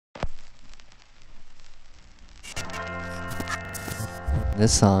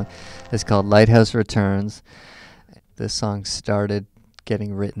This song is called Lighthouse Returns. This song started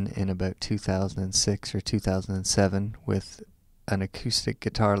getting written in about 2006 or 2007 with an acoustic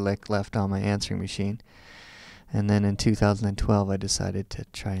guitar lick left on my answering machine. And then in 2012 I decided to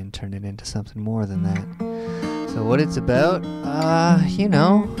try and turn it into something more than that. So what it's about,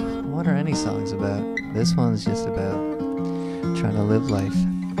 what are any songs about? This one's just about trying to live life.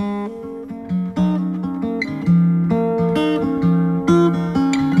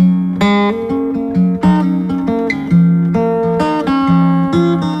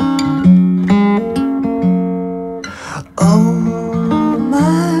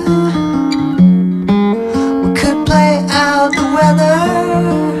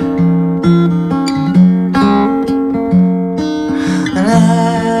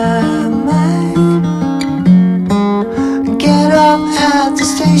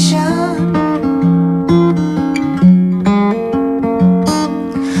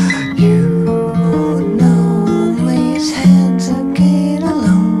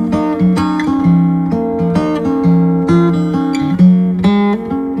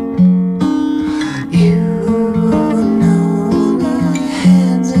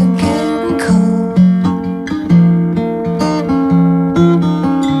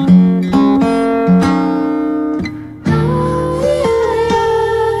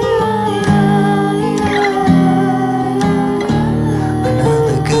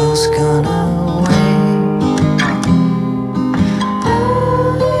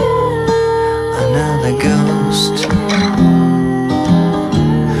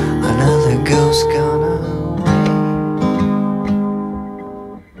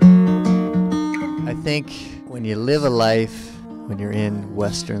 When you live a life, when you're in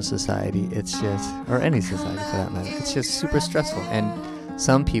Western society, it's just, or any society for that matter, it's just super stressful. And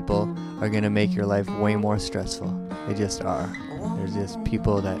some people are going to make your life way more stressful. They just are. There's just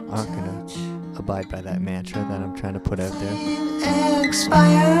people that aren't going to abide by that mantra that I'm trying to put out there.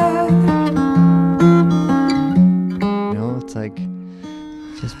 It's like,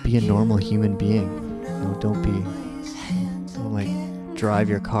 just be a normal human being. Don't drive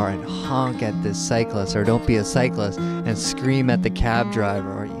your car and honk at this cyclist, or don't be a cyclist and scream at the cab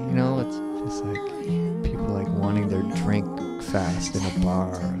driver, or it's just like people like wanting their drink fast in a bar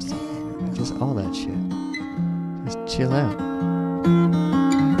or something. Just all that shit. Just chill out.